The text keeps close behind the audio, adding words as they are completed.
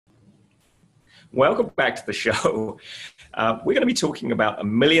Welcome back to the show. We're going to be talking about a $1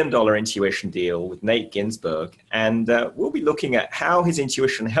 million intuition deal with Nate Ginsburg, and we'll be looking at how his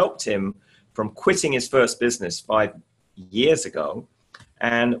intuition helped him from quitting his first business 5 years ago,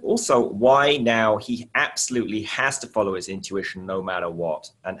 and also why now he absolutely has to follow his intuition no matter what,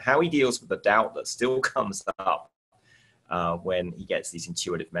 and how he deals with the doubt that still comes up when he gets these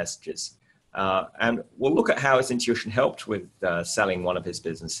intuitive messages. And we'll look at how his intuition helped with selling one of his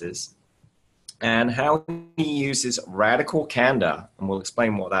businesses, and how he uses radical candor, and we'll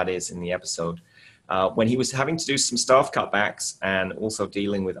explain what that is in the episode, when he was having to do some staff cutbacks and also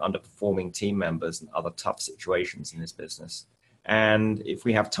dealing with underperforming team members and other tough situations in his business. And if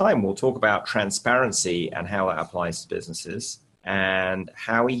we have time, we'll talk about transparency and how that applies to businesses and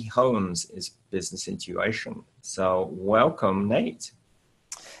how he hones his business intuition. So welcome, Nate.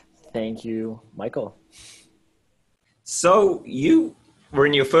 Thank you, Michael. So you were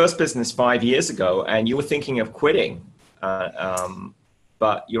in your first business 5 years ago and you were thinking of quitting,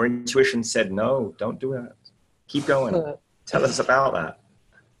 but your intuition said, no, don't do it. Keep going. Tell us about that.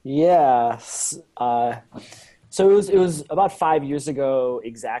 Yeah. So it was about 5 years ago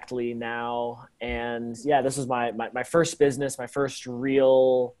exactly now. And yeah, this was my first business, my first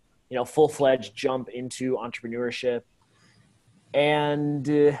real, full-fledged jump into entrepreneurship. And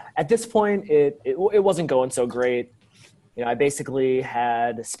at this point, it wasn't going so great. I basically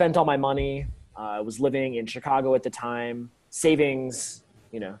had spent all my money. I was living in Chicago at the time, savings,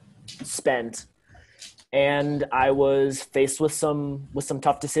 spent, and I was faced with some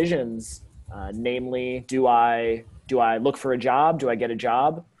tough decisions. Namely, do I look for a job? Do I get a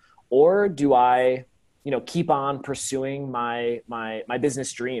job, or do I, keep on pursuing my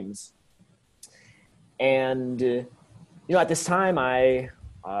business dreams? And at this time, I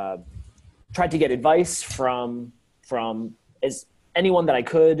tried to get advice from as anyone that I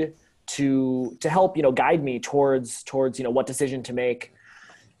could to help, guide me towards, what decision to make.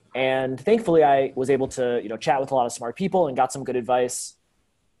 And thankfully I was able to, chat with a lot of smart people and got some good advice.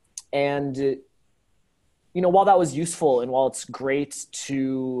 And, while that was useful and while it's great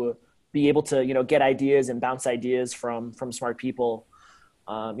to be able to, get ideas and bounce ideas from smart people,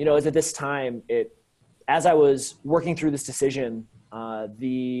 as at this time, as I was working through this decision,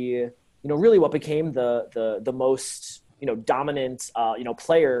 really what became the most, dominant,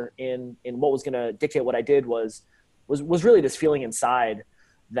 player in what was going to dictate what I did was really this feeling inside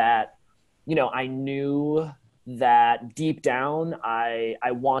that, I knew that deep down I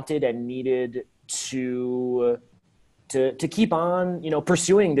wanted and needed to keep on,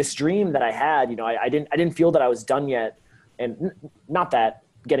 pursuing this dream that I had. I didn't feel that I was done yet, and not that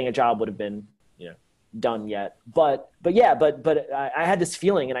getting a job would have been, done yet, but I had this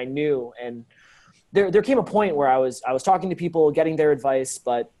feeling and I knew, and there came a point where I was talking to people, getting their advice,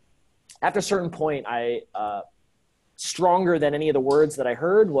 but after a certain point, stronger than any of the words that I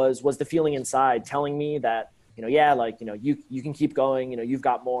heard was the feeling inside telling me that, you can keep going, you've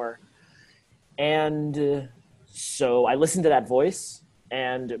got more. And so I listened to that voice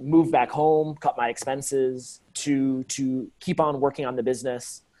and moved back home, cut my expenses to keep on working on the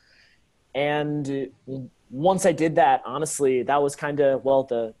business. And once I did that, honestly, that was kind of,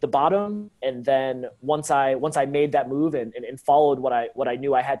 the bottom. And then once I made that move and followed what I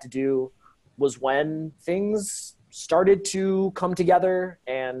knew I had to do was when things started to come together.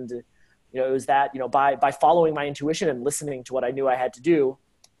 And, it was that, by following my intuition and listening to what I knew I had to do,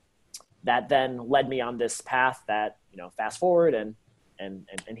 that then led me on this path that, fast forward and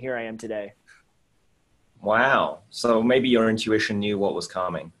here I am today. Wow. So maybe your intuition knew what was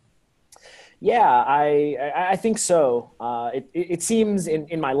coming. Yeah, I think so. It seems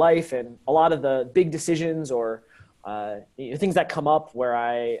in my life and a lot of the big decisions or things that come up where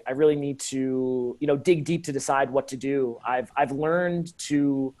I really need to dig deep to decide what to do. I've learned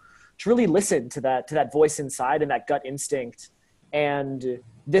to really listen to that voice inside and that gut instinct, and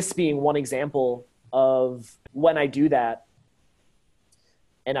this being one example of when I do that,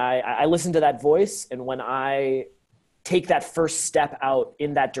 and I listen to that voice, and when I take that first step out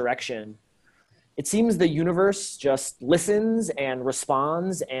in that direction, it seems the universe just listens and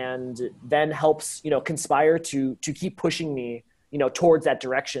responds and then helps, conspire to keep pushing me, towards that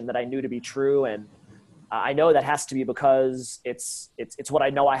direction that I knew to be true. And I know that has to be because it's what I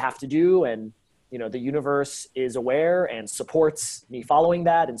know I have to do. And, the universe is aware and supports me following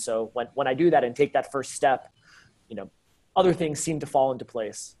that. And so when I do that and take that first step, other things seem to fall into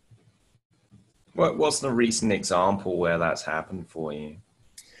place. What's the recent example where that's happened for you?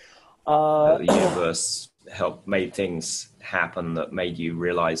 The universe made things happen that made you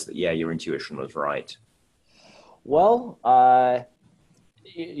realize that, your intuition was right. Well,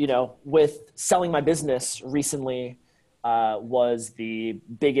 with selling my business recently, was the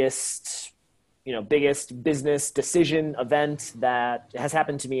biggest business decision event that has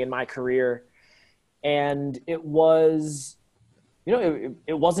happened to me in my career. And it was, it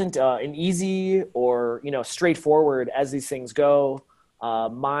wasn't an easy or, straightforward as these things go.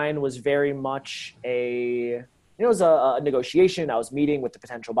 Mine was very much it was a negotiation. I was meeting with the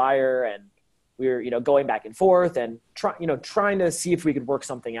potential buyer, and we were, going back and forth and trying to see if we could work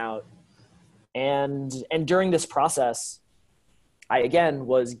something out. And during this process, I again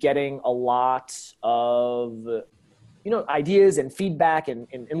was getting a lot of, ideas and feedback and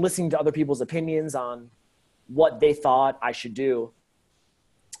listening to other people's opinions on what they thought I should do.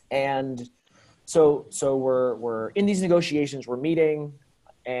 And so we're in these negotiations, we're meeting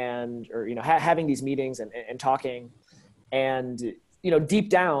having these meetings and talking. And, deep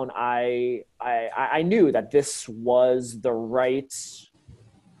down, I knew that this was the right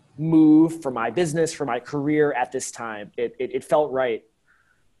move for my business, for my career at this time. It felt right.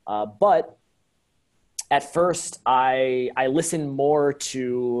 But at first I listened more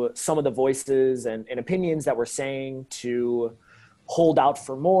to some of the voices and opinions that were saying to hold out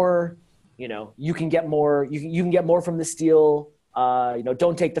for more. You can get more, you can get more from this deal.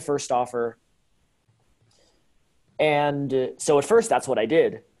 Don't take the first offer. And so at first that's what I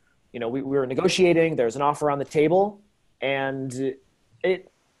did. We were negotiating, there's an offer on the table, and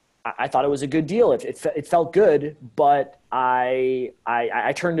I thought it was a good deal. It felt good, but I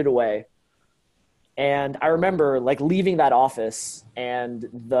turned it away. And I remember leaving that office and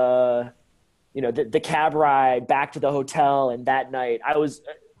the cab ride back to the hotel. And that night I was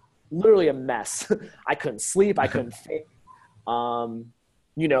literally a mess. I couldn't sleep. I couldn't think.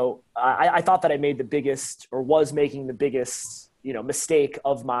 I thought that I made the biggest, or was making the biggest, mistake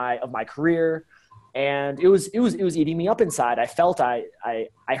of my career. And it was eating me up inside. I felt I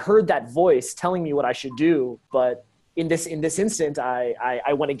heard that voice telling me what I should do, but in this instant,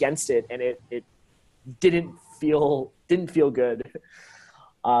 I went against it, and it didn't feel good.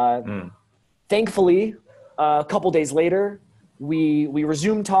 Thankfully, a couple days later, we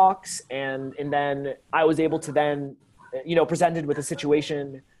resumed talks, and then I was able to then, presented with a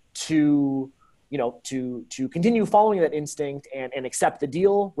situation to continue following that instinct and accept the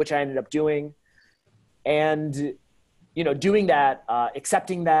deal, which I ended up doing. And, doing that,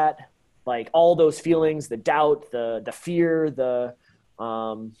 accepting that, all those feelings, the doubt, the fear,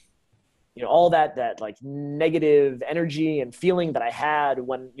 all that negative energy and feeling that I had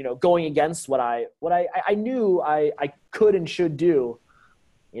when, going against what I knew I could and should do,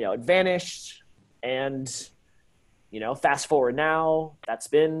 it vanished. And, fast forward now, that's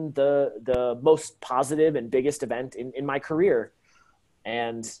been the most positive and biggest event in my career.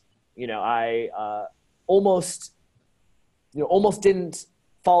 And, I almost didn't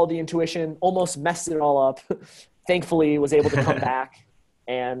follow the intuition, almost messed it all up. Thankfully was able to come back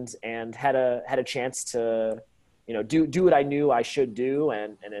and had a chance to, do what I knew I should do.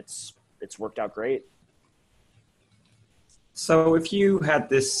 And it's worked out great. So if you had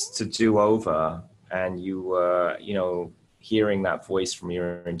this to do over and you were, hearing that voice from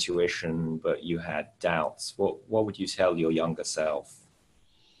your intuition, but you had doubts, what would you tell your younger self?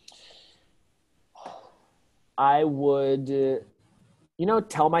 I would,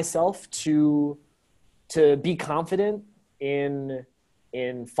 tell myself to be confident in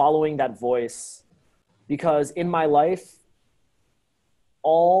following that voice, because in my life,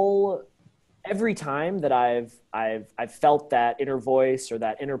 every time that I've felt that inner voice or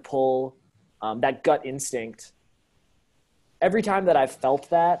that inner pull, that gut instinct, every time that I've felt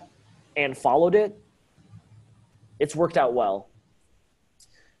that and followed it, it's worked out well.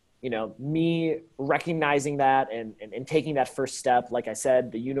 Me recognizing that and taking that first step, like I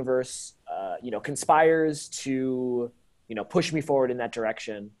said, the universe, conspires to, push me forward in that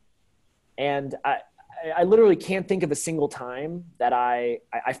direction. And I literally can't think of a single time that I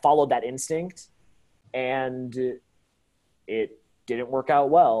followed that instinct and it didn't work out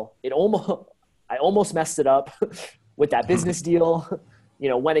well. I almost messed it up with that business deal,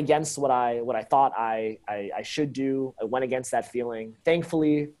 went against what I thought I should do. I went against that feeling.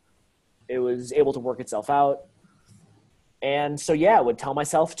 Thankfully, it was able to work itself out. And so, yeah, I would tell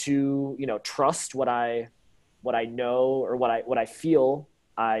myself to, trust what I know or what I feel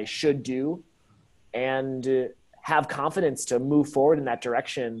I should do, and have confidence to move forward in that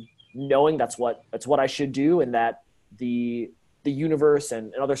direction, knowing that's what I should do, and that the universe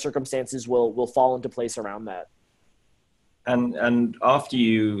and other circumstances will fall into place around that. And after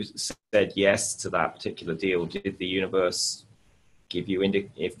you said yes to that particular deal, did the universe give you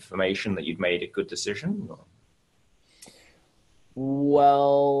information that you'd made a good decision?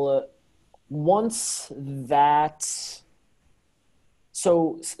 Well, once that,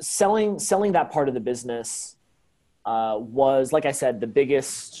 so selling that part of the business was, like I said, the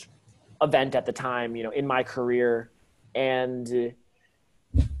biggest event at the time, in my career. And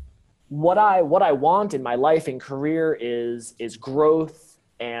what I want in my life and career is growth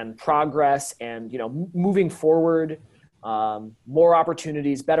and progress and moving forward, more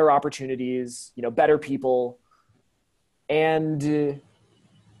opportunities, better people, and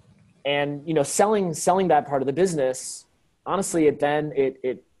selling that part of the business. Honestly,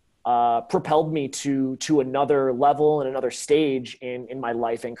 it propelled me to another level and another stage in my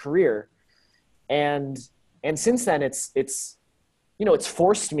life and career. And since then, it's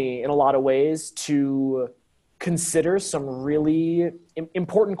forced me in a lot of ways to consider some really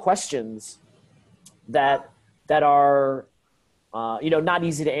important questions that are not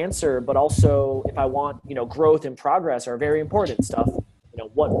easy to answer, but also, if I want growth and progress, are very important stuff.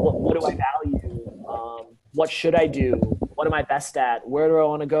 What do I value? What should I do? What am I best at? Where do I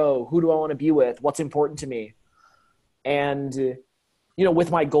want to go? Who do I want to be with? What's important to me? And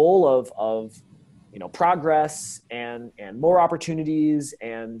with my goal of progress and more opportunities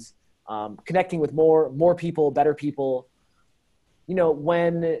and connecting with more people, better people.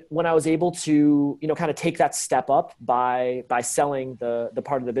 When I was able to kind of take that step up by selling the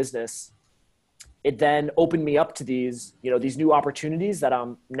part of the business, it then opened me up to these new opportunities that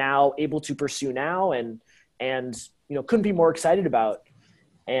I'm now able to pursue now, and couldn't be more excited about.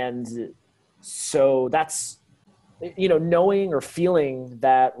 And so that's knowing or feeling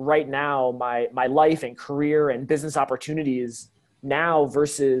that right now my life and career and business opportunities now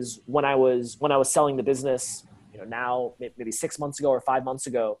versus when I was selling the business, now maybe 6 months ago or 5 months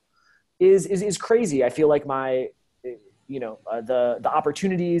ago, is crazy. I feel like my the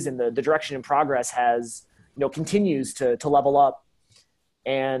opportunities and the direction and progress has continues to level up,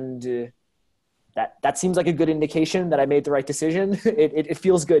 and that seems like a good indication that I made the right decision. It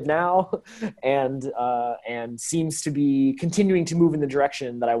feels good now, and seems to be continuing to move in the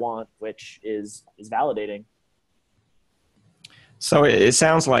direction that I want, which is validating. So it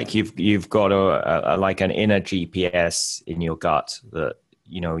sounds like you've got a like an inner GPS in your gut that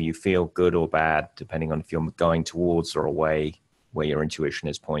you feel good or bad depending on if you're going towards or away where your intuition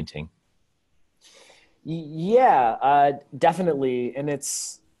is pointing. Yeah, definitely, and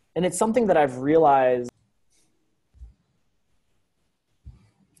it's something that I've realized.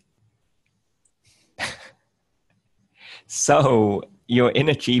 So your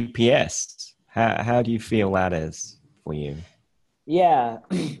inner GPS, how do you feel that is for you? Yeah,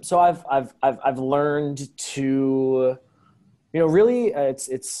 so I've learned to really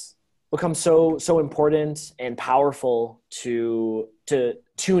it's become so important and powerful to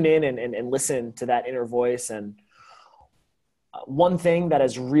tune in and listen to that inner voice. And one thing that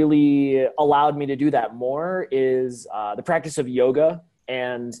has really allowed me to do that more is the practice of yoga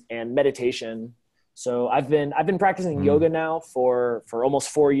and meditation. So I've been practicing yoga now for almost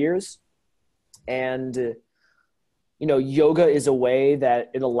 4 years, and yoga is a way that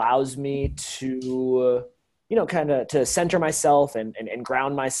it allows me to kind of to center myself and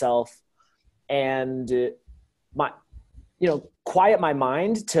ground myself, and quiet my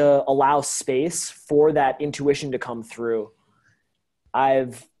mind to allow space for that intuition to come through.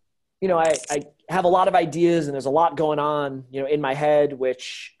 I've, I have a lot of ideas, and there's a lot going on, in my head,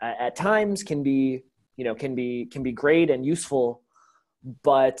 which at times can be great and useful.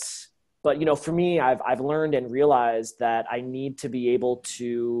 But for me, I've learned and realized that I need to be able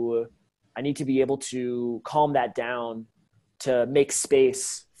to calm that down, to make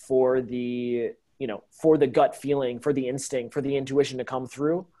space for for the gut feeling, for the instinct, for the intuition to come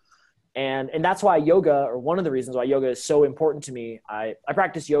through. And that's why yoga, or one of the reasons why yoga is so important to me. I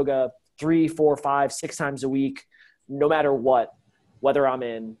practice yoga 3, 4, 5, 6 times a week, no matter what, whether I'm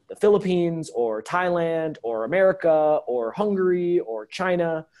in the Philippines or Thailand or America or Hungary or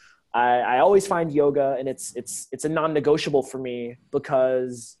China. I always find yoga, and it's a non-negotiable for me,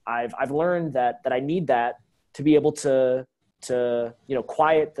 because I've learned that I need that to be able to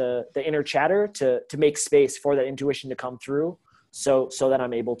quiet the inner chatter, to make space for that intuition to come through, so that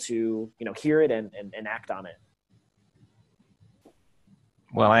I'm able to hear it and act on it.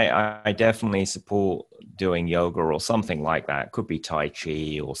 Well, I definitely support doing yoga or something like that. Could be Tai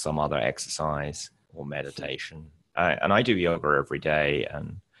Chi or some other exercise or meditation. And I do yoga every day,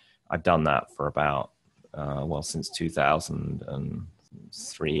 and I've done that for about, since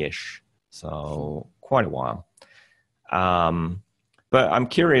 2003-ish. So quite a while. But I'm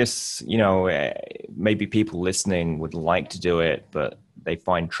curious, maybe people listening would like to do it, but they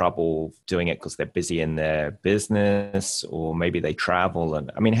find trouble doing it because they're busy in their business, or maybe they travel.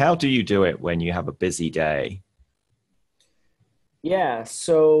 And I mean, how do you do it when you have a busy day? Yeah.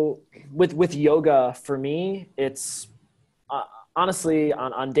 So with yoga, for me, it's honestly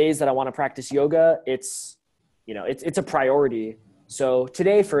on days that I want to practice yoga, it's a priority. So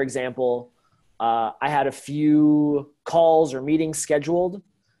today, for example, I had a few calls or meetings scheduled,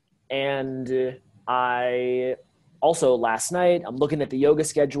 and I also last night I'm looking at the yoga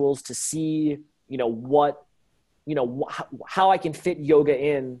schedules to see how I can fit yoga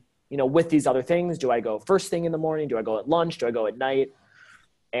in with these other things. Do I go first thing in the morning? Do I go at lunch? Do I go at night?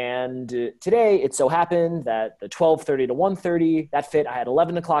 And today it so happened that the 12:30 to 1:30 that fit. I had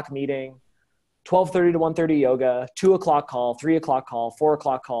 11 o'clock meeting, 12:30 to 1:30 yoga, 2 o'clock call, 3 o'clock call, 4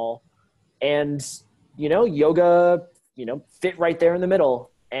 o'clock call. And, yoga, fit right there in the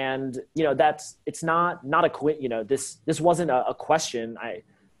middle. And, it's not a quit, this wasn't a question.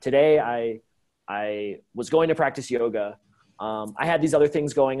 Today I was going to practice yoga. I had these other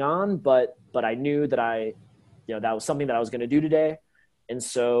things going on, but I knew that that was something that I was going to do today. And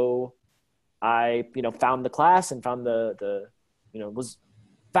so I, found the class and found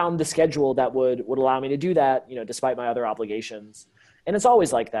found the schedule that would allow me to do that, despite my other obligations. And it's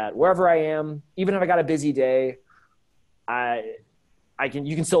always like that. Wherever I am, even if I got a busy day,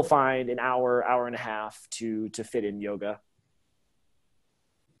 you can still find an hour and a half to fit in yoga.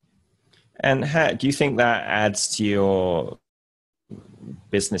 And do you think that adds to your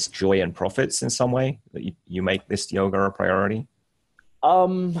business joy and profits in some way, that you make this yoga a priority? I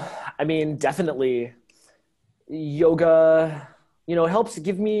mean, definitely yoga, helps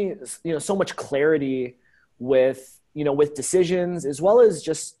give me, so much clarity with decisions, as well as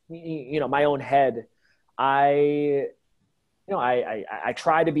just, my own head. I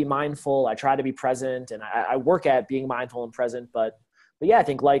try to be mindful. I try to be present, and I work at being mindful and present, but yeah, I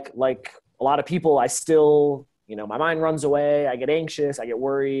think like a lot of people, I still, my mind runs away. I get anxious, I get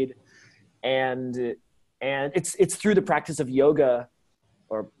worried. And it's through the practice of yoga,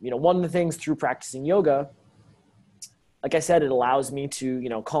 or, one of the things through practicing yoga, like I said, it allows me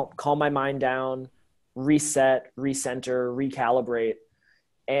to, calm my mind down, reset, recenter, recalibrate.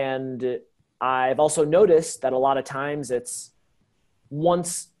 And I've also noticed that a lot of times it's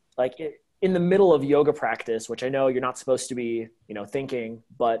once, like in the middle of yoga practice, which I know you're not supposed to be, thinking,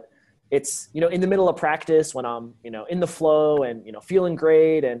 but it's, in the middle of practice when I'm, in the flow and, feeling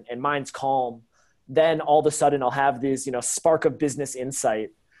great and mind's calm, then all of a sudden I'll have this, spark of business insight.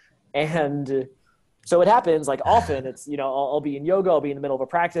 And so it happens like often it's, I'll be in yoga, I'll be in the middle of a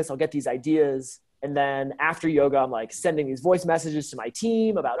practice, I'll get these ideas. And then after yoga, I'm like sending these voice messages to my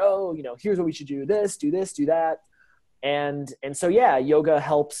team about, here's what we should do, this, do that. And so, yeah, yoga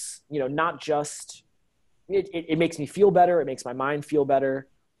helps, not just, it makes me feel better. It makes my mind feel better.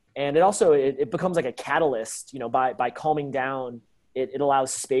 And it also, it becomes like a catalyst, by calming down, it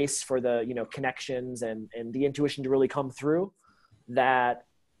allows space for the, connections and the intuition to really come through. That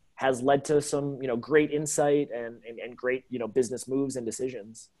has led to some, great insight and great, business moves and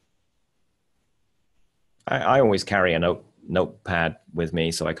decisions. I always carry a notepad with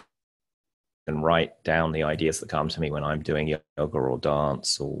me so I can write down the ideas that come to me when I'm doing yoga or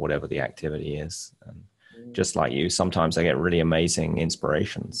dance or whatever the activity is. And just like you, sometimes I get really amazing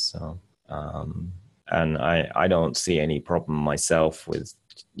inspirations. So, and I don't see any problem myself with,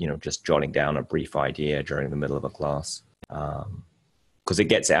 just jotting down a brief idea during the middle of a class. Because it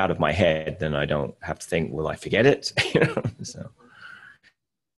gets out of my head, then I don't have to think, will I forget it? So.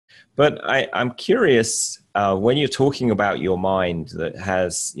 But I'm curious, when you're talking about your mind that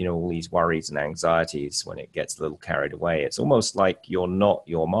has, all these worries and anxieties, when it gets a little carried away, it's almost like you're not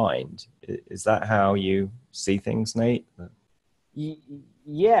your mind. Is that how you see things, Nate?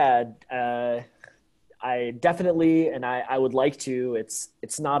 Yeah, I definitely, and I would like to.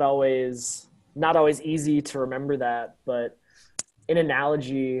 It's not always easy to remember that, but an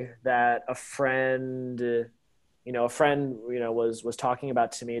analogy that a friend was talking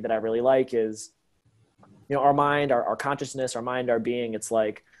about to me that I really like is, our mind, our consciousness, our mind, our being, it's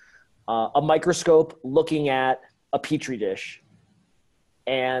like a microscope looking at a petri dish.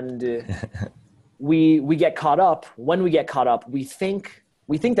 And we get caught up. When we get caught up, we think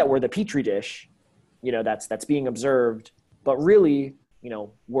that we're the petri dish, that's being observed, but really,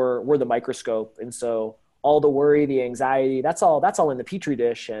 we're the microscope. And so all the worry, the anxiety, that's all in the petri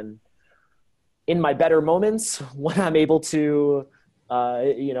dish. And in my better moments, when I'm able to,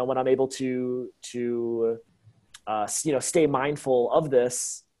 stay mindful of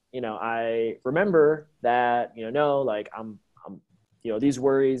this, I remember that, I'm these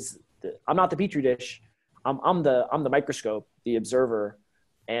worries, I'm not the petri dish. I'm the microscope. the observer,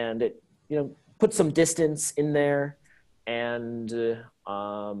 and it, put some distance in there, and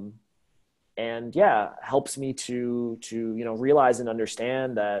yeah, helps me to realize and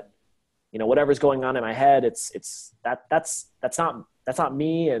understand that, whatever's going on in my head, that's not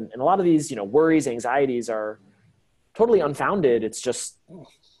me. And a lot of these, worries, anxieties are totally unfounded. It's just,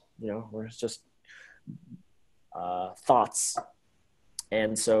 it's just thoughts.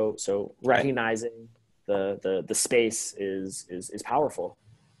 And so recognizing the space is powerful.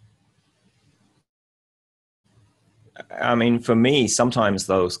 I mean, for me, sometimes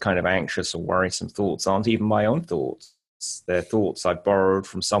those kind of anxious or worrisome thoughts aren't even my own thoughts. They're thoughts I borrowed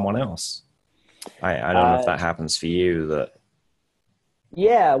from someone else. I don't know if that happens for you. That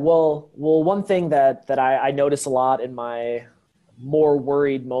Yeah, well, one thing that I notice a lot in my more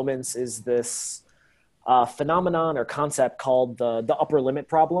worried moments is this phenomenon or concept called the upper limit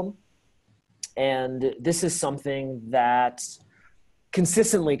problem. And this is something that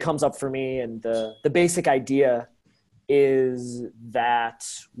consistently comes up for me. And the basic idea is that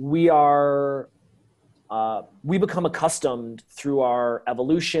we become accustomed through our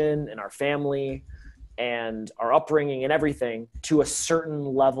evolution and our family and our upbringing and everything to a certain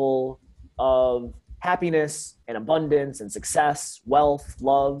level of happiness and abundance and success, wealth,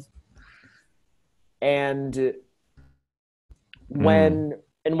 love. And when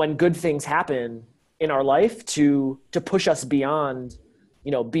good things happen in our life to push us beyond,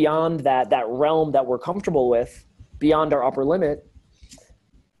 beyond that realm that we're comfortable with, beyond our upper limit,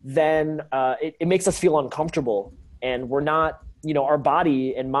 then it makes us feel uncomfortable, and we're not, our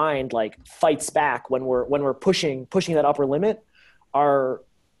body and mind like fights back when we're pushing that upper limit. There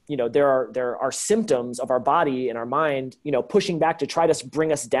are symptoms of our body and our mind, pushing back to try to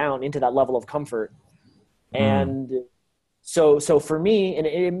bring us down into that level of comfort. And so for me, and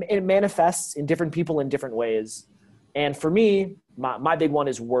it manifests in different people in different ways. And for me, my big one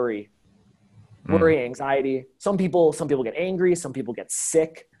is worry, anxiety. Some people get angry. Some people get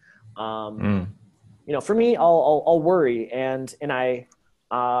sick. For me, I'll worry, and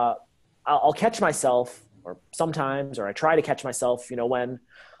I'll catch myself, or sometimes, or I try to catch myself, when,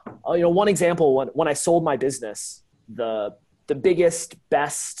 one example, when I sold my business, the biggest,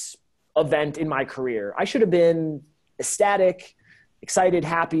 best event in my career, I should have been ecstatic, excited,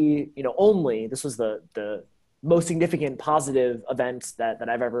 happy, only. This was the most significant positive event that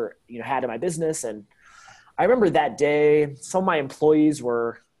I've ever, had in my business. And I remember that day, some of my employees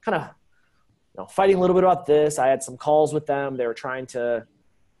were kind of, fighting a little bit about this. I had some calls with them. They were trying to,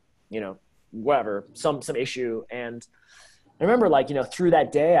 whatever, some issue. And I remember through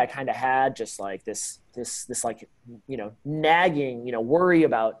that day, I kind of had just like this nagging, worry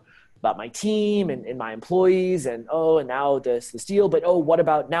about my team and my employees, and now this deal, but what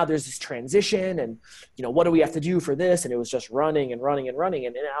about now there's this transition, and what do we have to do for this? And it was just running, and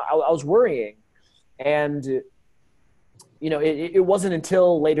I was worrying. And it wasn't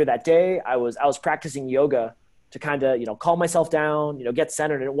until later that day I was practicing yoga to kind of calm myself down, get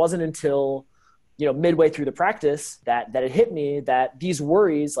centered. And it wasn't until midway through the practice that it hit me that these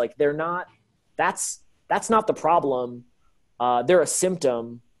worries, like, that's not the problem. They're a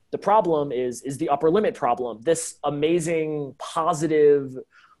symptom. The problem is the upper limit problem. This amazing positive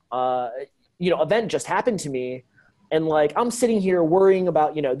event just happened to me, and like I'm sitting here worrying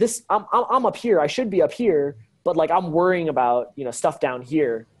about this. I'm up here. I should be up here, but like I'm worrying about stuff down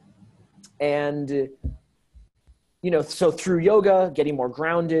here. And so through yoga, getting more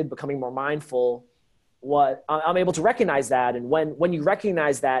grounded, becoming more mindful, what I'm able to recognize that. And when you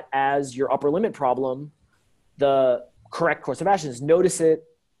recognize that as your upper limit problem, the correct course of action is notice it,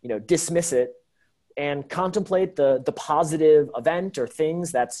 dismiss it, and contemplate the positive event or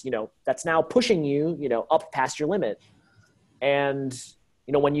things that's now pushing you, up past your limit. And,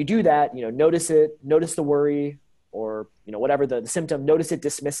 when you do that, notice it, notice the worry, or, whatever the symptom, notice it,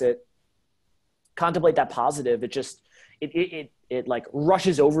 dismiss it, contemplate that positive. It just, it like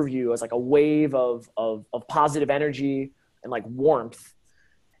rushes over you as like a wave of positive energy and like warmth.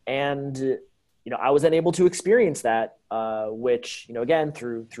 And, I was then able to experience that, which, again,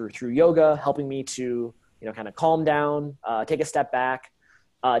 through yoga, helping me to, kind of calm down, take a step back,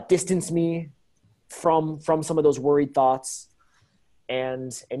 distance me from some of those worried thoughts.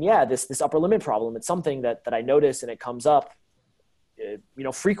 And yeah, this upper limit problem, it's something that I notice, and it comes up,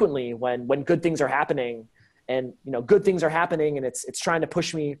 frequently when good things are happening, and, good things are happening, and it's trying to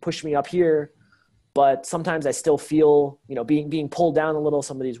push me up here. But sometimes I still feel, being pulled down a little,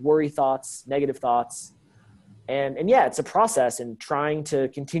 some of these worry thoughts, negative thoughts. And yeah, it's a process, and trying to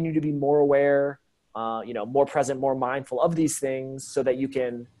continue to be more aware, more present, more mindful of these things, so that you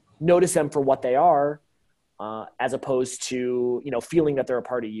can notice them for what they are, as opposed to, feeling that they're a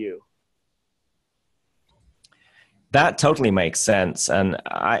part of you. That totally makes sense. And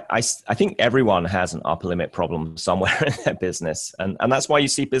I think everyone has an upper limit problem somewhere in their business. And that's why you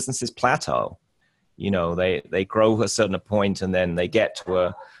see businesses plateau. They grow a certain point and then they get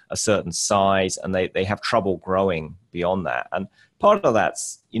to a certain size and they have trouble growing beyond that. And part of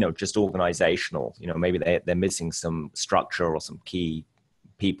that's, just organizational. Maybe they're missing some structure or some key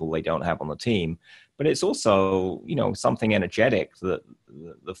people they don't have on the team. But it's also, something energetic that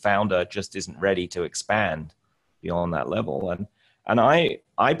the founder just isn't ready to expand beyond that level. And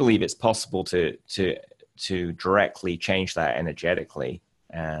I believe it's possible to directly change that energetically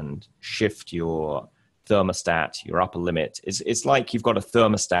and shift your thermostat, your upper limit. It's like you've got a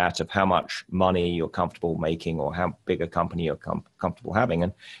thermostat of how much money you're comfortable making or how big a company you're comfortable having.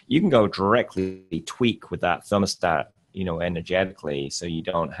 And you can go directly tweak with that thermostat, energetically, so you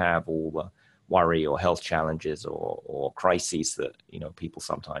don't have all the worry or health challenges or crises that, people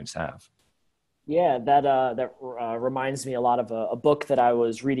sometimes have. Yeah, that reminds me a lot of a book that I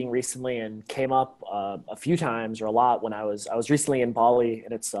was reading recently and came up a few times or a lot when I was recently in Bali,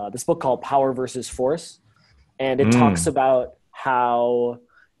 and it's this book called Power versus Force, and it talks about how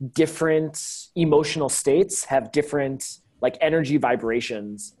different emotional states have different energy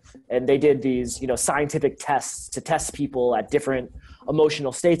vibrations, and they did these scientific tests to test people at different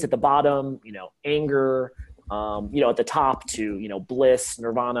emotional states at the bottom, anger, at the top to bliss,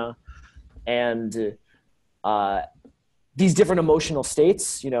 nirvana. And these different emotional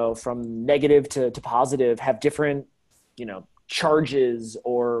states, from negative to positive, have different, charges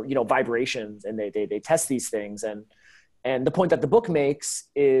or, vibrations, and they test these things. And the point that the book makes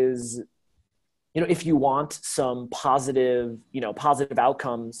is, if you want some positive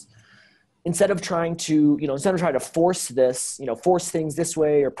outcomes, instead of trying to force this, force things this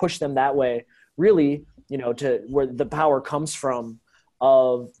way or push them that way, really, to where the power comes from,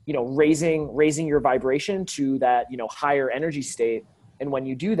 of raising your vibration to that higher energy state. And when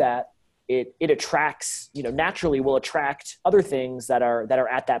you do that, it attracts, naturally will attract other things that are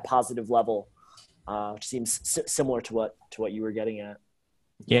at that positive level, which seems similar to what you were getting at.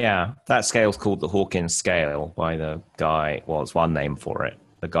 Yeah, that scale's called the Hawkins scale by the guy. Well, it's one name for it,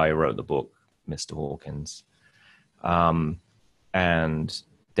 the guy who wrote the book, Mr. Hawkins. And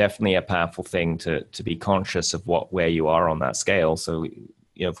definitely a powerful thing to be conscious of where you are on that scale. So,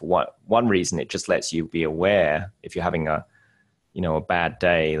 for one reason, it just lets you be aware if you're having a bad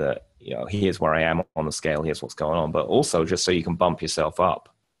day that, here's where I am on the scale, here's what's going on, but also just so you can bump yourself up,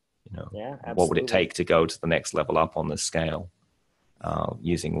 Yeah, absolutely. What would it take to go to the next level up on this scale,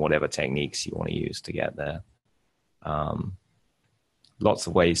 using whatever techniques you want to use to get there. Lots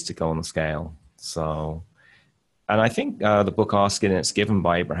of ways to go on the scale. So, and I think the book Asking It's Given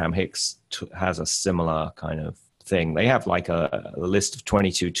by Abraham Hicks has a similar kind of thing. They have a list of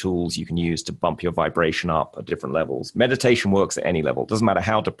 22 tools you can use to bump your vibration up at different levels. Meditation works at any level. It doesn't matter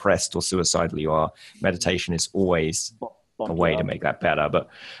how depressed or suicidal you are. Meditation is always a way to make that better. But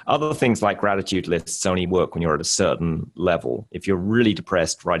other things like gratitude lists only work when you're at a certain level. If you're really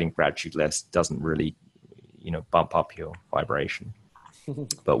depressed, writing gratitude lists doesn't really, bump up your vibration.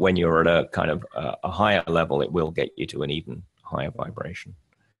 But when you're at a kind of a higher level, it will get you to an even higher vibration.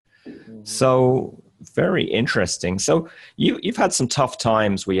 Mm-hmm. So very interesting. So you've had some tough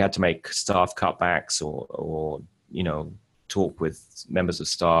times where you had to make staff cutbacks or talk with members of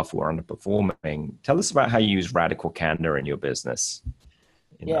staff who are underperforming. Tell us about how you use radical candor in your business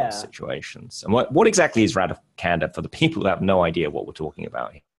in those situations. And what exactly is radical candor for the people who have no idea what we're talking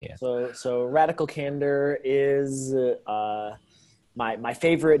about here? So radical candor is my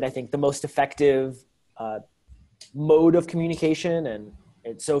favorite, and I think the most effective mode of communication.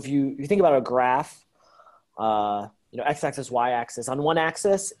 And so if you think about a graph, x-axis, y-axis, on one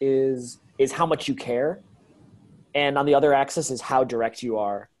axis is how much you care, and on the other axis is how direct you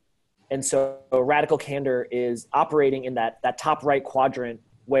are. And so radical candor is operating in that top right quadrant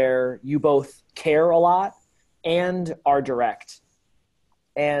where you both care a lot and are direct.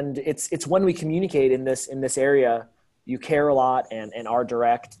 And it's when we communicate in this area, you care a lot and are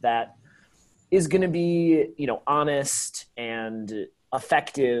direct, that is going to be, honest and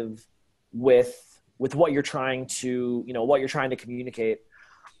effective with what you're trying to, communicate.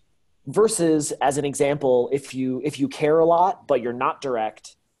 Versus, as an example, if you care a lot, but you're not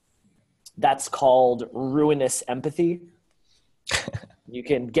direct, that's called ruinous empathy. You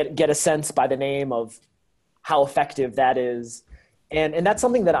can get a sense by the name of how effective that is. And that's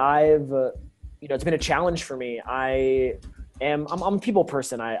something that I've, it's been a challenge for me. I'm a people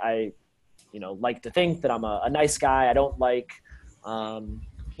person. I like to think that I'm a nice guy. I don't like, I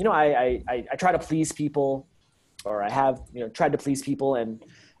try to please people. or I have, tried to please people.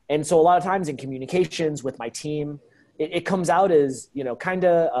 And so a lot of times in communications with my team, it comes out as, kind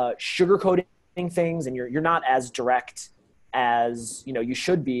of sugarcoating things, and you're not as direct as, you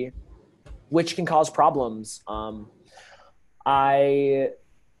should be, which can cause problems.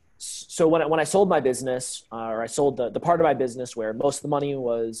 So when I sold my business, or I sold the part of my business where most of the money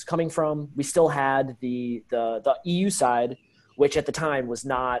was coming from, we still had the EU side, which at the time was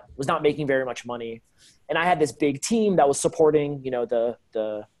not making very much money. And I had this big team that was supporting,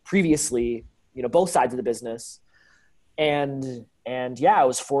 the previously, both sides of the business. And yeah, I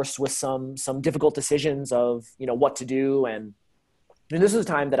was forced with some difficult decisions of, what to do. And this was a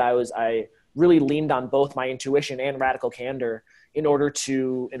time that I really leaned on both my intuition and radical candor in order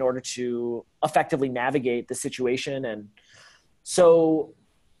to effectively navigate the situation. And so,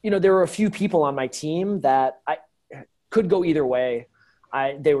 there were a few people on my team that I could go either way.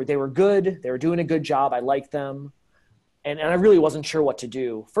 They were good. They were doing a good job. I liked them. And I really wasn't sure what to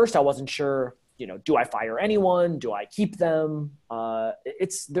do. First, I wasn't sure, do I fire anyone? Do I keep them?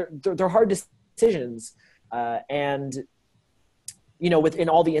 They're hard decisions. And within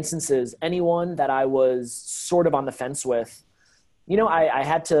all the instances, anyone that I was sort of on the fence with, I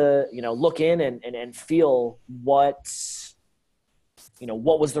had to, look in and feel what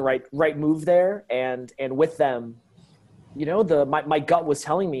was the right move there. And with them, my gut was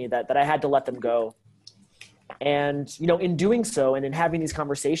telling me that I had to let them go. And, in doing so, and in having these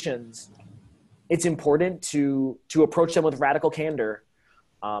conversations, it's important to approach them with radical candor.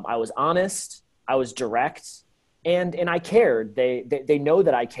 I was honest, I was direct, and I cared. They know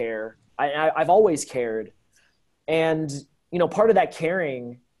that I care. I've always cared. And, part of that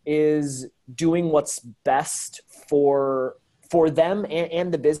caring is doing what's best for them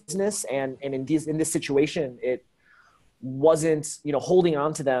and the business. And in this situation, it wasn't, holding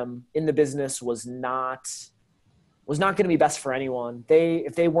on to them in the business was not going to be best for anyone.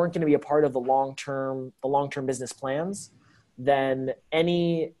 If they weren't going to be a part of the long-term business plans, then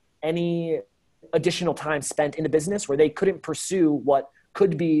any additional time spent in the business where they couldn't pursue what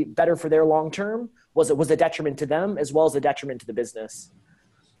could be better for their long-term was a detriment to them as well as a detriment to the business.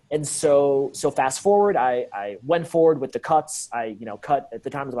 And so fast forward, I went forward with the cuts. I, cut at the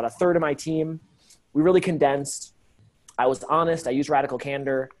time it was about a third of my team. We really condensed. I was honest. I used radical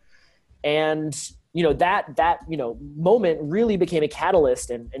candor. And, that moment really became a catalyst,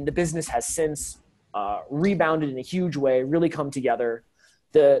 and the business has since rebounded in a huge way, really come together.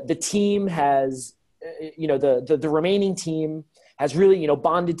 The team has, the remaining team has really,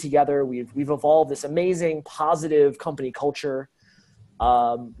 bonded together. We've evolved this amazing, positive company culture.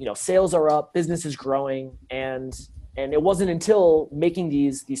 Sales are up, business is growing, and it wasn't until making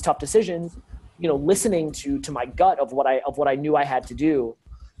these tough decisions, listening to my gut of what I knew I had to do,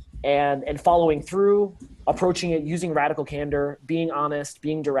 and following through, approaching it using radical candor, being honest,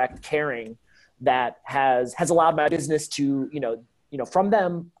 being direct, caring, that has allowed my business to, from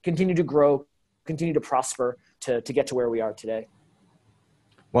them continue to grow, continue to prosper, to get to where we are today.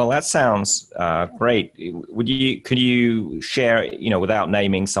 Well, that sounds great. Could you share, without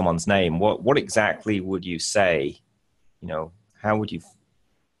naming someone's name, what exactly would you say? How would you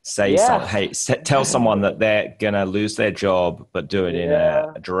say tell someone that they're gonna lose their job, but do it in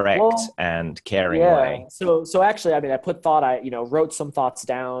a direct and caring way? So actually, I put thought. I wrote some thoughts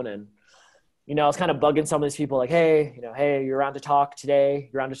down, and I was kind of bugging some of these people, like, hey, you're around to talk today.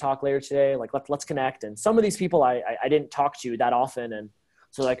 You're around to talk later today. Like, let's connect. And some of these people I didn't talk to that often, and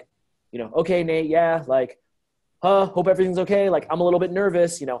so like, okay, Nate, yeah, like, hope everything's okay. Like, I'm a little bit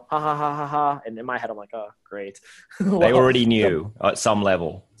nervous, ha ha ha ha ha. And in my head, I'm like, oh, great. Well, they already knew at some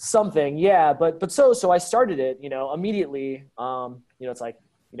level. Something, yeah. But so I started it, immediately. It's like,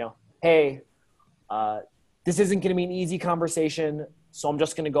 hey, this isn't going to be an easy conversation, so I'm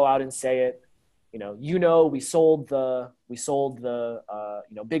just going to go out and say it. We sold the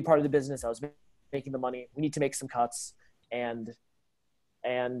big part of the business. I was making the money. We need to make some cuts, and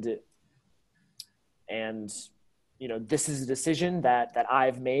this is a decision that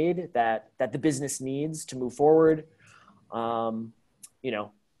I've made that the business needs to move forward. We're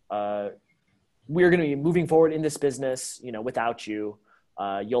going to be moving forward in this business, without you.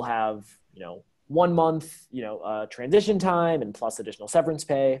 You'll have, 1 month, transition time and plus additional severance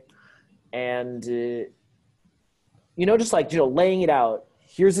pay. And, just like, laying it out.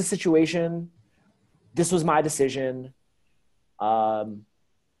 Here's the situation. This was my decision.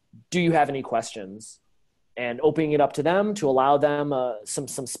 Do you have any questions? And opening it up to them to allow them some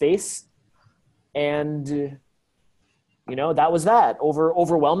space. And, that was that.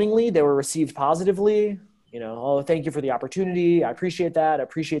 Overwhelmingly, they were received positively. Oh, thank you for the opportunity. I appreciate that. I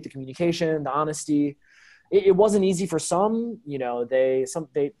appreciate the communication, the honesty. it wasn't easy for some,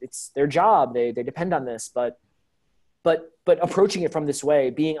 it's their job. They depend on this, but approaching it from this way,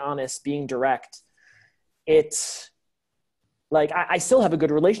 being honest, being direct, it's like, I still have a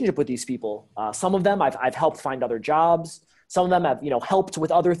good relationship with these people. Some of them I've helped find other jobs. Some of them have, helped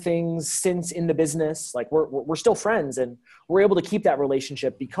with other things since in the business. Like we're still friends, and we're able to keep that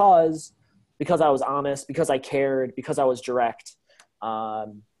relationship because I was honest, because I cared, because I was direct.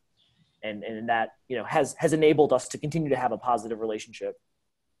 And that, has enabled us to continue to have a positive relationship.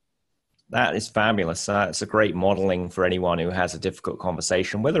 That is fabulous. It's a great modeling for anyone who has a difficult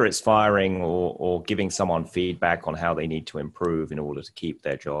conversation, whether it's firing or giving someone feedback on how they need to improve in order to keep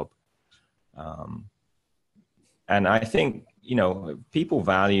their job. And I think, people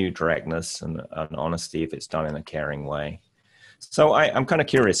value directness and honesty if it's done in a caring way. So I'm kind of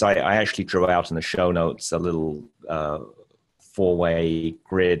curious. I actually drew out in the show notes a little four-way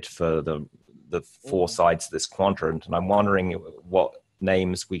grid for the four sides of this quadrant. And I'm wondering what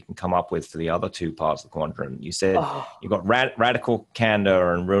names we can come up with for the other two parts of the quadrant. You said you've got radical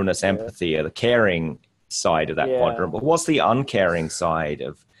candor and ruinous empathy are the caring side of that quadrant. But what's the uncaring side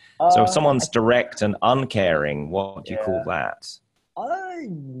of? So if someone's direct and uncaring, what do you call that?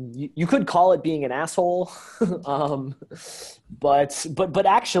 You could call it being an asshole, but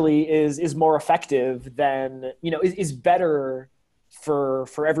actually is more effective than, is better for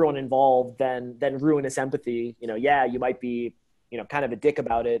everyone involved than ruinous empathy. You might be, kind of a dick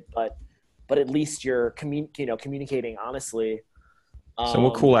about it, but at least you're communicating honestly. So we'll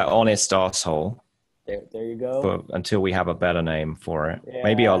call that honest asshole. There you go. Until we have a better name for it. Yeah.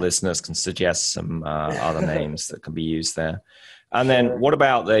 Maybe our listeners can suggest some other names that can be used there. And then what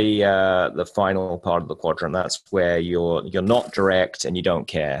about the final part of the quadrant? That's where you're not direct and you don't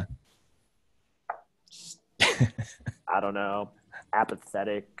care. I don't know.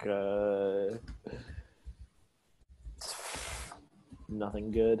 Apathetic.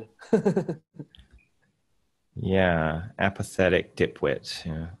 Nothing good. Yeah, apathetic dipwit.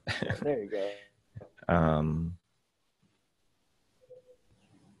 Yeah. There you go.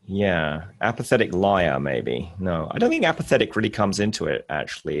 Yeah, apathetic liar, maybe. No, I don't think apathetic really comes into it,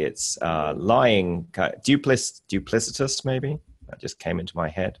 actually. It's lying, duplicitous, maybe. That just came into my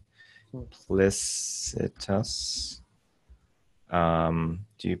head. Duplicitous.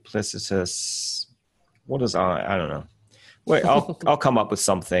 Duplicitous. What is I don't know. Wait, I'll come up with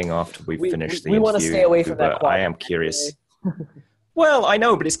something after we finish the interview. We want to stay away from that. I am curious. Well, I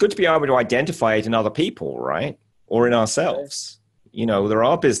know, but it's good to be able to identify it in other people, right? Or in ourselves. There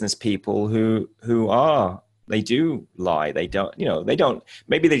are business people who they do lie. They don't,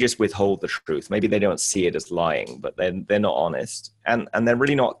 maybe they just withhold the truth. Maybe they don't see it as lying, but they're not honest. And they're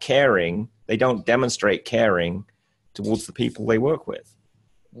really not caring. They don't demonstrate caring towards the people they work with.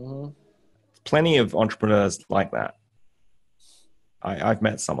 Mm-hmm. Plenty of entrepreneurs like that. I've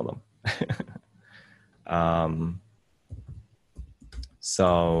met some of them.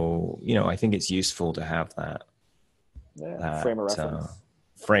 So, I think it's useful to have that frame of reference.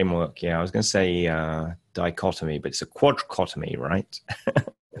 Framework. Yeah, I was going to say dichotomy, but it's a quadrichotomy, right? There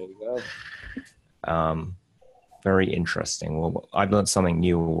you go. Very interesting. Well, I've learned something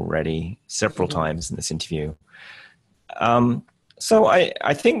new already several times in this interview. So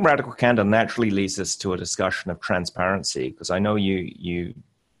I think radical candor naturally leads us to a discussion of transparency, because I know you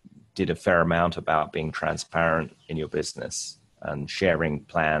did a fair amount about being transparent in your business and sharing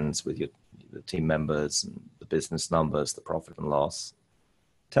plans with the team members and the business numbers, the profit and loss.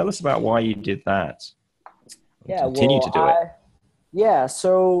 Tell us about why you did that. Continue to do it. Yeah.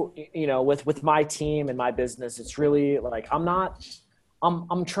 So, with my team and my business, it's really like, I'm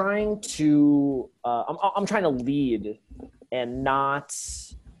trying to lead and not,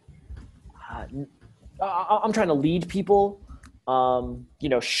 I'm trying to lead people,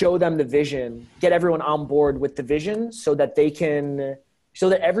 show them the vision, get everyone on board with the vision so that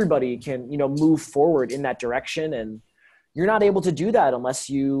everybody can, move forward in that direction. And you're not able to do that unless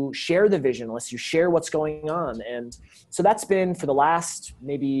you share the vision, unless you share what's going on. And so that's been for the last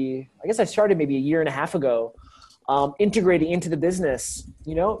I started maybe a year and a half ago, integrating into the business,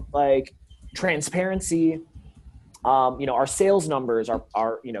 like transparency, our sales numbers,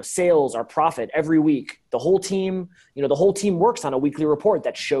 our sales, our profit every week. The whole team works on a weekly report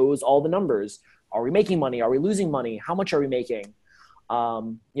that shows all the numbers. Are we making money? Are we losing money? How much are we making?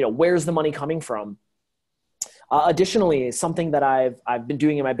 Where's the money coming from? Additionally, something that I've been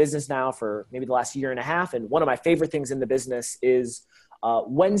doing in my business now for maybe the last year and a half, and one of my favorite things in the business is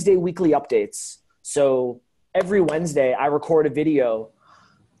Wednesday weekly updates. So every Wednesday I record a video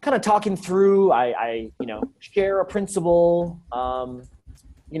kind of talking through, I share a principle,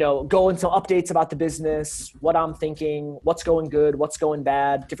 go into updates about the business, what I'm thinking, what's going good, what's going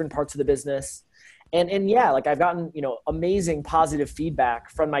bad, different parts of the business. And yeah, like I've gotten, amazing positive feedback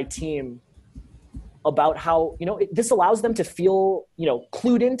from my team about how, this allows them to feel,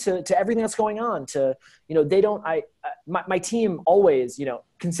 clued into everything that's going on they don't, my team always,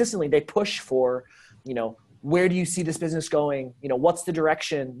 consistently, they push for, where do you see this business going? What's the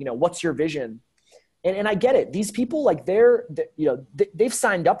direction? What's your vision? And I get it. These people, like they've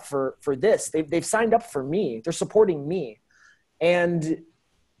signed up for this. They've signed up for me. They're supporting me. And,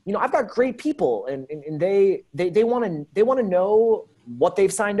 I've got great people and they want to know what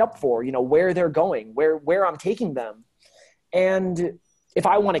they've signed up for, where they're going, where I'm taking them. And if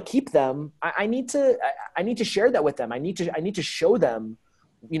I want to keep them, I need to share that with them. I need to show them,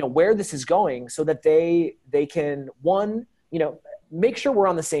 where this is going so that they can, one, make sure we're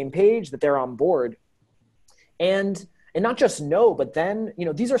on the same page, that they're on board. And not just know, but then,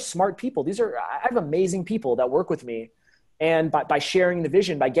 these are smart people. I have amazing people that work with me. And by sharing the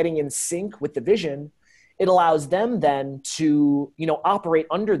vision, by getting in sync with the vision, it allows them then to, operate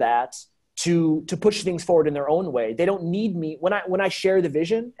under that, to push things forward in their own way. They don't need me. When I share the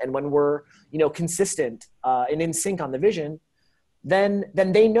vision and when we're, consistent and in sync on the vision, then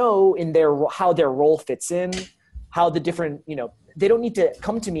they know how their role fits in, how the different, they don't need to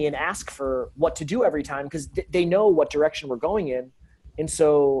come to me and ask for what to do every time because they know what direction we're going in. And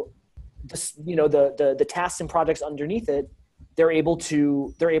so the tasks and projects underneath it, they're able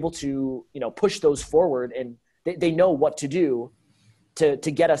to push those forward, and they know what to do to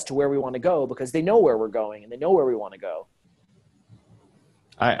get us to where we want to go because they know where we're going and they know where we want to go.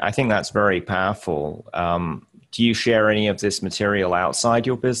 I think that's very powerful. Do you share any of this material outside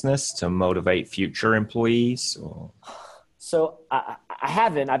your business to motivate future employees? Or? So I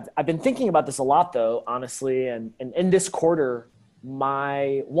haven't. I've been thinking about this a lot, though, honestly. And in this quarter,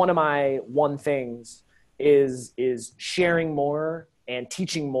 one of my things is sharing more and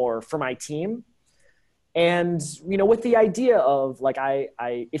teaching more for my team. And with the idea of like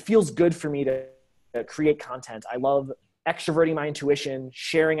it feels good for me to create content. I love extroverting my intuition,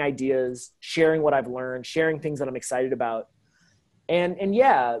 sharing ideas, sharing what I've learned, sharing things that I'm excited about. And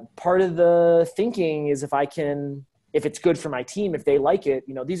yeah, part of the thinking is if it's good for my team, if they like it,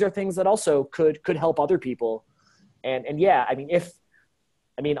 these are things that also could help other people. And yeah,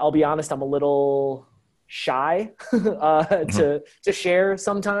 I'll be honest, I'm a little shy to share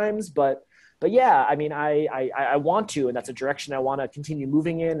sometimes, but yeah, I want to, and that's a direction I want to continue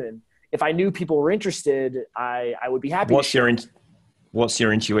moving in. And if I knew people were interested, I would be happy. What's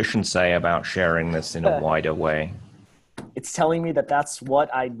your intuition say about sharing this in a wider way? It's telling me that that's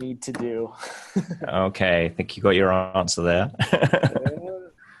what I need to do. Okay, I think you got your answer there.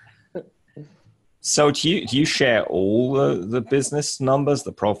 So do you share all the business numbers,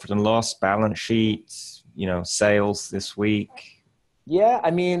 the profit and loss, balance sheets, sales this week? Yeah,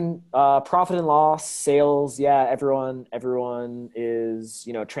 profit and loss, sales. Yeah, everyone is,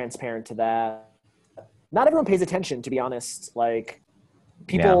 transparent to that. Not everyone pays attention, to be honest. Like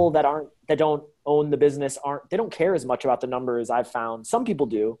people that don't own the business they don't care as much about the numbers. I've found some people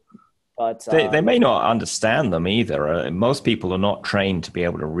do, but they may not understand them either. Most people are not trained to be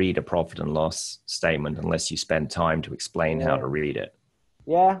able to read a profit and loss statement unless you spend time to explain how to read it.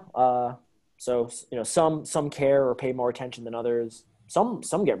 Yeah. So, some care or pay more attention than others. Some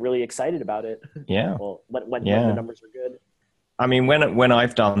get really excited about it. Yeah. Well, when the numbers are good. When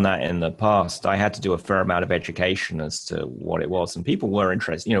I've done that in the past, I had to do a fair amount of education as to what it was. And people were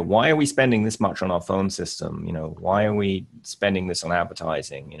interested, why are we spending this much on our phone system? Why are we spending this on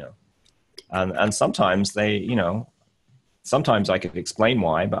advertising? And sometimes sometimes I could explain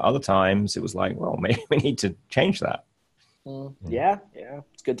why, but other times it was like, well, maybe we need to change that. Yeah.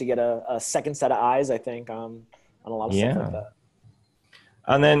 It's good to get a second set of eyes, I think, on a lot of stuff like that.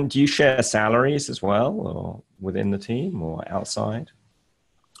 And then do you share salaries as well, or within the team or outside?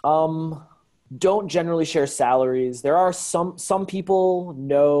 Don't generally share salaries. There are some people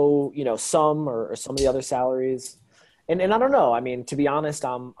know, some or some of the other salaries. And I don't know. To be honest,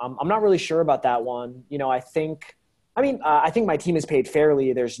 I'm not really sure about that one. I think my team is paid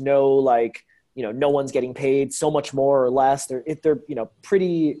fairly. There's no no one's getting paid so much more or less. They're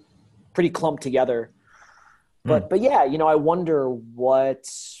pretty clumped together. But yeah, I wonder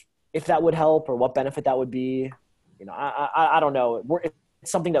if that would help or what benefit that would be. I don't know.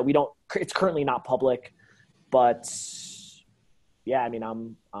 It's something that it's currently not public, but yeah,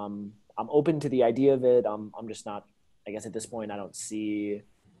 I'm open to the idea of it. I'm just not, I guess at this point, I don't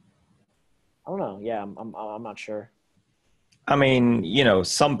know. Yeah. I'm not sure.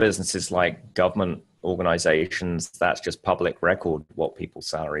 Some businesses like government organizations, that's just public record what people's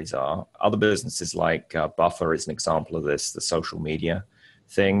salaries are. Other businesses like Buffer is an example of this, the social media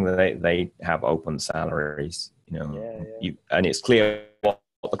thing. They have open salaries, and it's clear what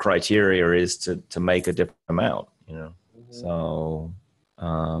the criteria is to make a different amount, So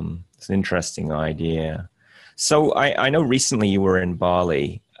it's an interesting idea. So I know recently you were in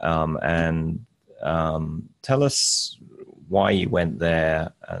Bali, and tell us why you went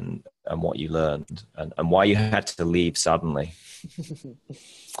there and what you learned and why you had to leave suddenly.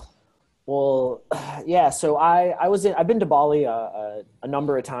 Well, yeah. So I've been to Bali a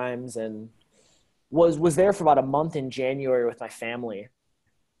number of times and was there for about a month in January with my family.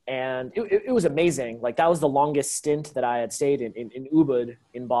 And it was amazing. Like that was the longest stint that I had stayed in Ubud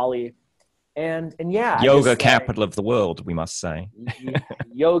in Bali. And yeah. Yoga capital of the world, we must say.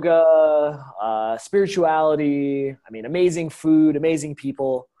 Yoga, spirituality, amazing food, amazing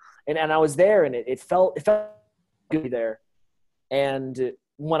people. And I was there and it felt good there. And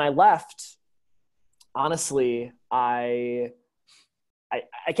when I left, honestly, I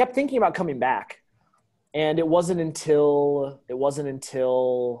kept thinking about coming back. And it wasn't until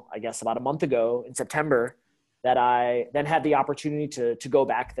I guess about a month ago in September that I then had the opportunity to go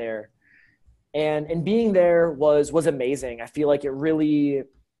back there. And being there was amazing. I feel like it really,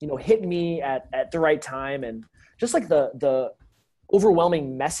 hit me at the right time. And just like the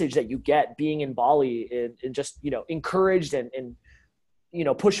overwhelming message that you get being in Bali and just, encouraged and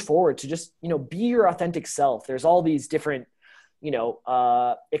push forward to just, be your authentic self. There's all these different,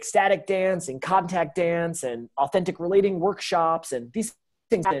 ecstatic dance and contact dance and authentic relating workshops and these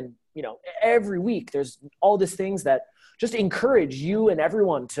things. And, every week there's all these things that just encourage you and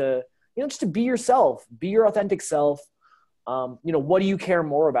everyone to, just to be yourself, be your authentic self. What do you care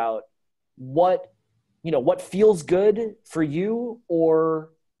more about? What feels good for you or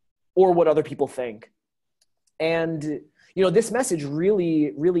what other people think? And, this message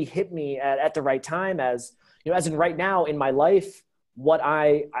really, really hit me at the right time as in right now in my life, what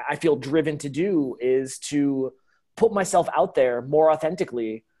I feel driven to do is to put myself out there more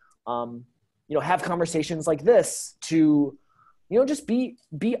authentically, have conversations like this to, just be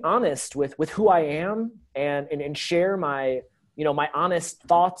honest with who I am and share my, my honest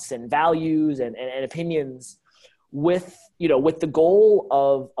thoughts and values and opinions with the goal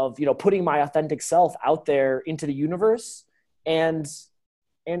of putting my authentic self out there into the universe and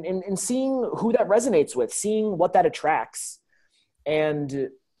seeing who that resonates with, seeing what that attracts. And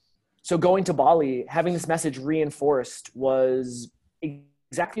so going to Bali, having this message reinforced was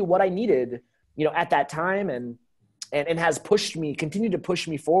exactly what I needed, at that time and has continued to push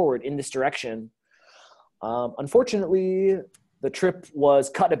me forward in this direction. Unfortunately, the trip was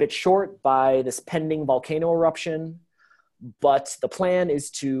cut a bit short by this pending volcano eruption, but the plan is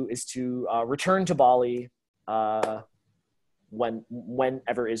to return to Bali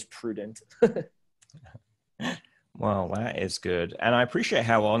whenever is prudent. Well, that is good, and I appreciate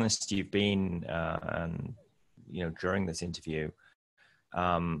how honest you've been, and during this interview.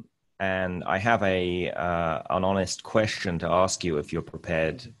 And I have an honest question to ask you if you're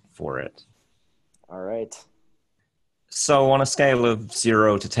prepared for it. All right. So on a scale of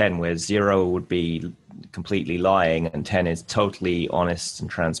 0 to 10, where 0 would be completely lying and 10 is totally honest and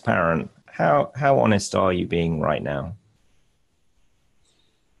transparent, how honest are you being right now?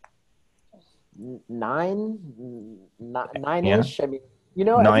 9-ish. Yeah.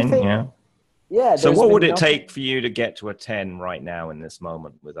 9, everything, yeah. Yeah. So what would it take for you to get to a 10 right now in this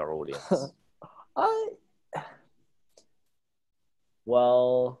moment with our audience?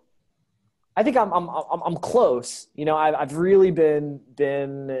 Well, I think I'm close. I've really been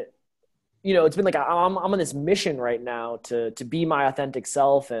it's been like I'm on this mission right now to be my authentic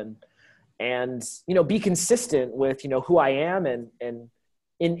self and be consistent with who I am and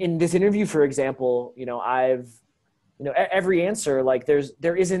in this interview, for example, I've every answer, like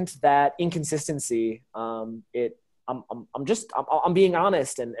there isn't that inconsistency. I'm being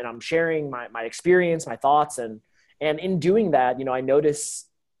honest and I'm sharing my experience, my thoughts, and in doing that, I notice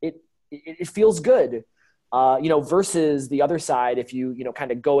it feels good, versus the other side. If you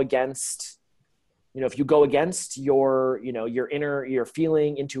kind of go against, if you go against your inner, your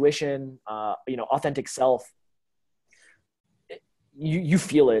feeling, intuition, authentic self, you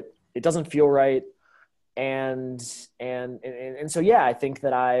feel it. It doesn't feel right. And so, yeah, I think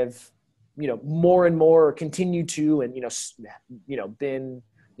that I've, more and more continued to, and, been,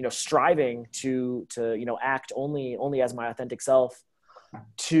 striving to act only as my authentic self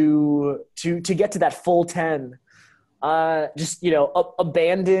to get to that full 10, just,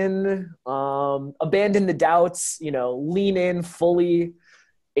 abandon the doubts, lean in fully,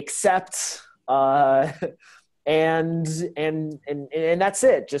 accept, uh, and that's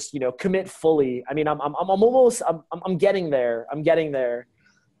it. Just, commit fully. I mean, I'm getting there. I'm getting there.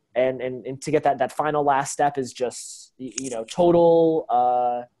 And to get that final last step is just, total,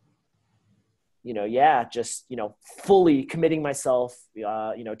 just, fully committing myself,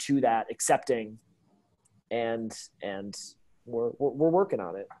 to that, accepting, and we're working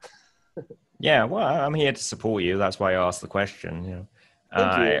on it. Yeah, well, I'm here to support you. That's why I asked the question.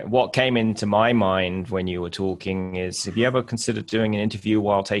 Thank you. What came into my mind when you were talking is, have you ever considered doing an interview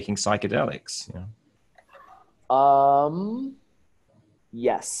while taking psychedelics?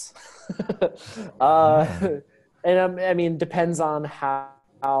 Yes. I mean, depends on how,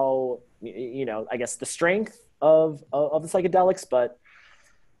 I guess the strength of the psychedelics, but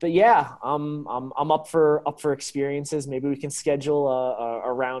yeah, I'm up for experiences. Maybe we can schedule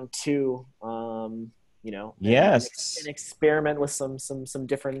a round two, Yes. and experiment with some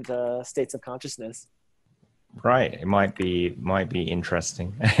different states of consciousness. Right. It might be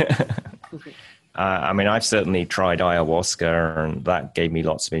interesting. I mean, I've certainly tried ayahuasca, and that gave me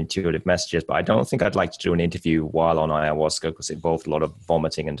lots of intuitive messages, but I don't think I'd like to do an interview while on ayahuasca because it involved a lot of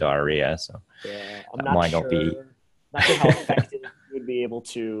vomiting and diarrhea. So yeah, that might not be. Not sure how effective you would be able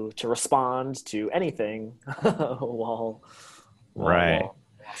to respond to anything while Right.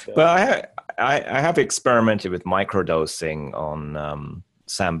 ayahuasca. But I have experimented with microdosing on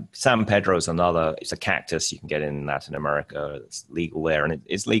San Pedro's another. It's a cactus you can get in Latin America. It's legal there, and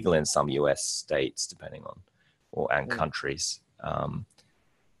it's legal in some U.S. states, depending on and countries.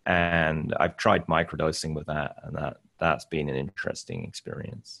 And I've tried microdosing with that, and that's been an interesting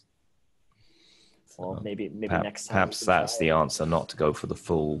experience. Well, maybe next time. Perhaps that's the answer, not to go for the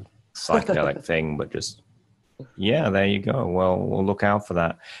full psychedelic thing, but just. Yeah, there you go. Well, we'll look out for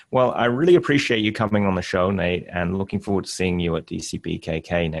that. Well, I really appreciate you coming on the show, Nate, and looking forward to seeing you at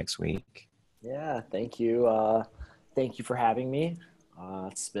DCBKK next week. Yeah, thank you. Thank you for having me.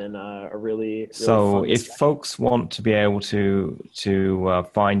 It's been a really so fun if discussion. Folks want to be able to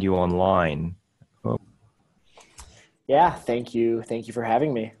find you online. Yeah, thank you for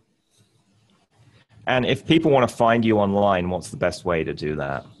having me. And if people want to find you online, what's the best way to do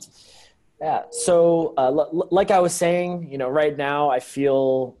that? Yeah. So, like I was saying, right now I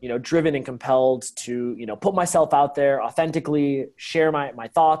feel, driven and compelled to, put myself out there, authentically share my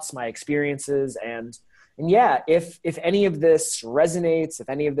thoughts, my experiences. And yeah, if any of this resonates, if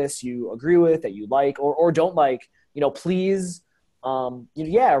any of this you agree with, that you like or don't like, please,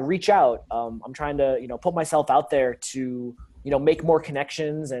 reach out. I'm trying to, put myself out there to, make more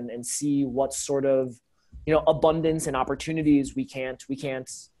connections and see what sort of, abundance and opportunities we can't,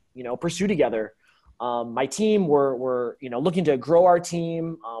 pursue together. My team, we're looking to grow our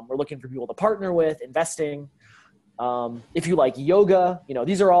team. We're looking for people to partner with, investing. If you like yoga,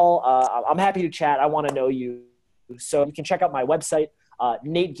 these are all, I'm happy to chat. I want to know you. So you can check out my website,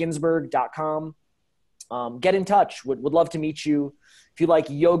 nateginsburg.com. Get in touch. Would love to meet you. If you like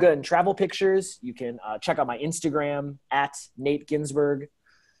yoga and travel pictures, you can check out my Instagram at Nate Ginsburg.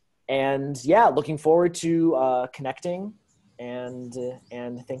 And yeah, looking forward to connecting. And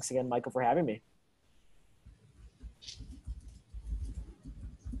thanks again, Michael, for having me.